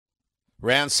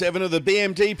Round 7 of the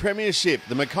BMD Premiership,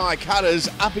 the Mackay Cutters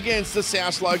up against the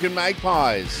Souths Logan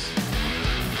Magpies.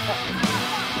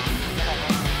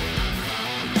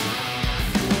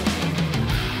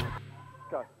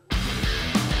 Go.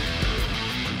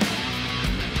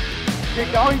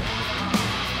 Keep going.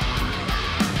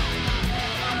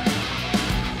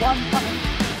 One coming.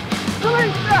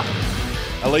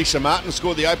 Alicia Martin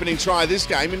scored the opening try of this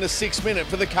game in the 6th minute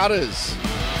for the Cutters.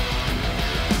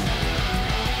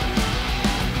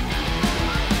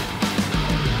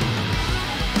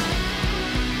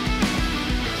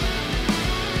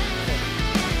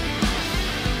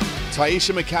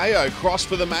 Taisha Mackay crossed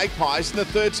for the Magpies in the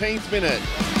 13th minute.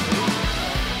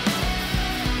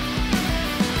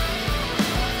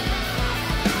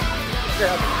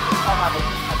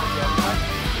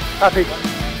 Happy.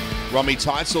 Romy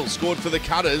Teitzel scored for the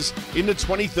Cutters in the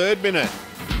 23rd minute.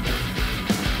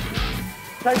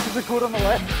 Cases are good on the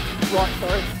left. Right,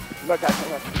 sorry. Look at the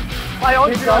left. Play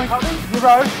on, Keep going.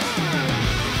 Zero.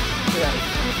 Yeah.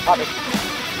 Happy.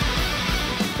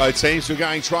 Both teams were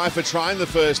going try for try in the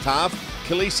first half.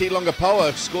 Khaleesi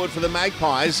Longapoa scored for the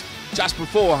Magpies just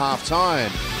before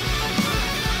half-time.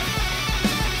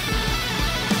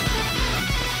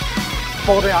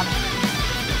 Fall down.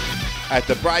 At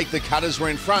the break, the Cutters were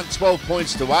in front 12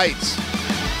 points to 8.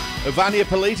 Ivania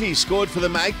Politi scored for the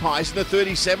Magpies in the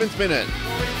 37th minute.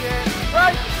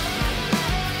 Right.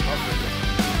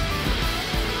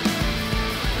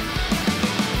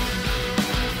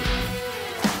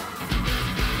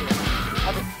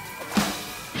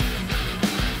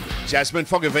 Jasmine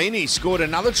Fogavini scored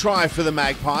another try for the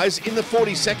Magpies in the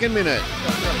 42nd minute.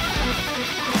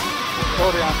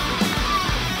 Fall down.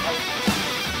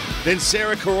 Then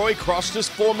Sarah Karoy crossed us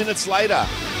 4 minutes later.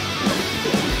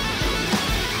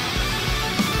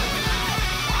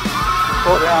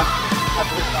 Fall down.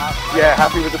 Happy with the pass. Yeah,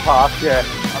 happy with the pass, yeah.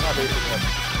 I'm happy with the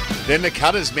pass. Then the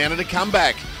Cutters mounted a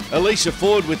comeback. Alicia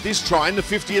Ford with this try in the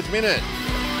 50th minute.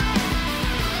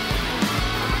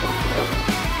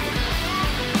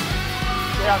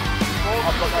 Down.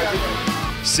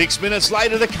 6 minutes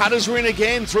later, the Cutters were in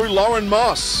again through Lauren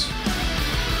Moss.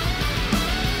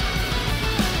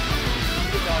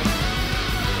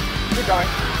 Keep going.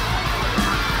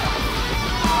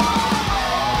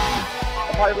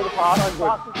 I'll play with the pass.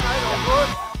 Good.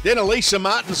 Then Alicia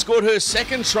Martin scored her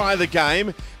second try of the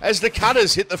game as the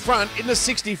Cutters hit the front in the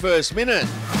 61st minute.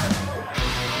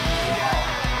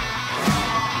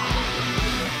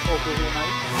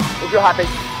 If you're happy.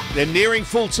 Then nearing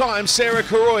full time, Sarah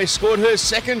Karoy scored her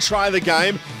second try of the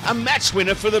game, a match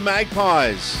winner for the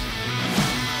Magpies.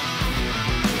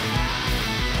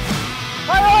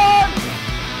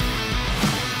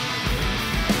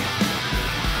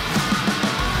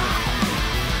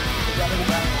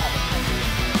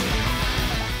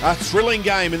 A thrilling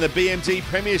game in the BMD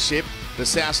Premiership, the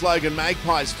Souths Logan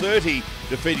Magpies 30,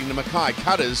 defeating the Mackay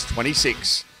Cutters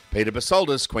 26. Peter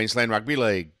Basoldis, Queensland Rugby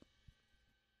League.